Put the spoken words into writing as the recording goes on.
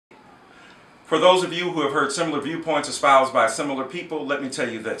For those of you who have heard similar viewpoints espoused by similar people, let me tell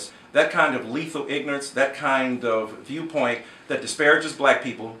you this. That kind of lethal ignorance, that kind of viewpoint that disparages black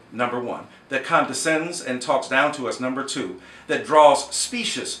people, number one, that condescends and talks down to us, number two, that draws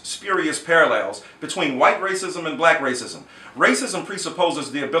specious, spurious parallels between white racism and black racism. Racism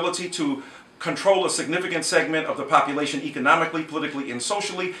presupposes the ability to control a significant segment of the population economically, politically, and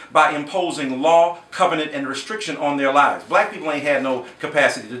socially by imposing law, covenant, and restriction on their lives. Black people ain't had no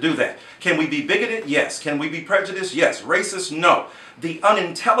capacity to do that. Can we be bigoted? Yes. Can we be prejudiced? Yes. Racist? No. The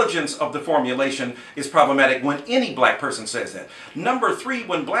unintelligence of the formulation is problematic when any black person says that. Number three,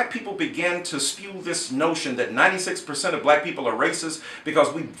 when black people began to spew this notion that 96% of black people are racist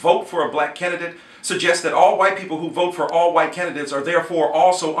because we vote for a black candidate, suggests that all white people who vote for all white candidates are therefore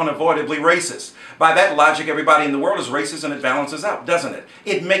also unavoidably racist. By that logic, everybody in the world is racist and it balances out, doesn't it?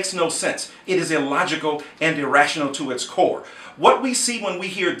 It makes no sense. It is illogical and irrational to its core. What we see when we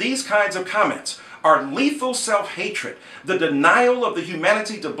hear these kinds of comments are lethal self-hatred, the denial of the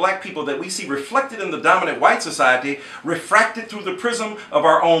humanity to black people that we see reflected in the dominant white society, refracted through the prism of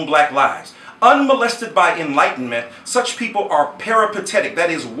our own black lives. Unmolested by enlightenment, such people are peripatetic,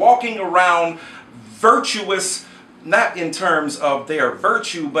 that is, walking around virtuous, not in terms of their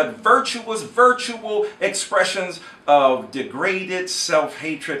virtue, but virtuous, virtual expressions of degraded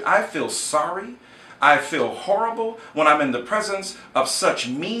self-hatred. I feel sorry. I feel horrible when I'm in the presence of such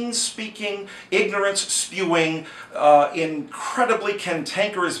mean-speaking, ignorance-spewing, incredibly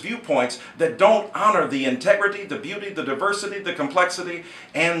cantankerous viewpoints that don't honor the integrity, the beauty, the diversity, the complexity,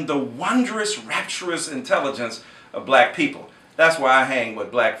 and the wondrous, rapturous intelligence of black people. That's why I hang with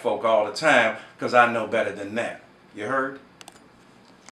black folk all the time, because I know better than that. You heard?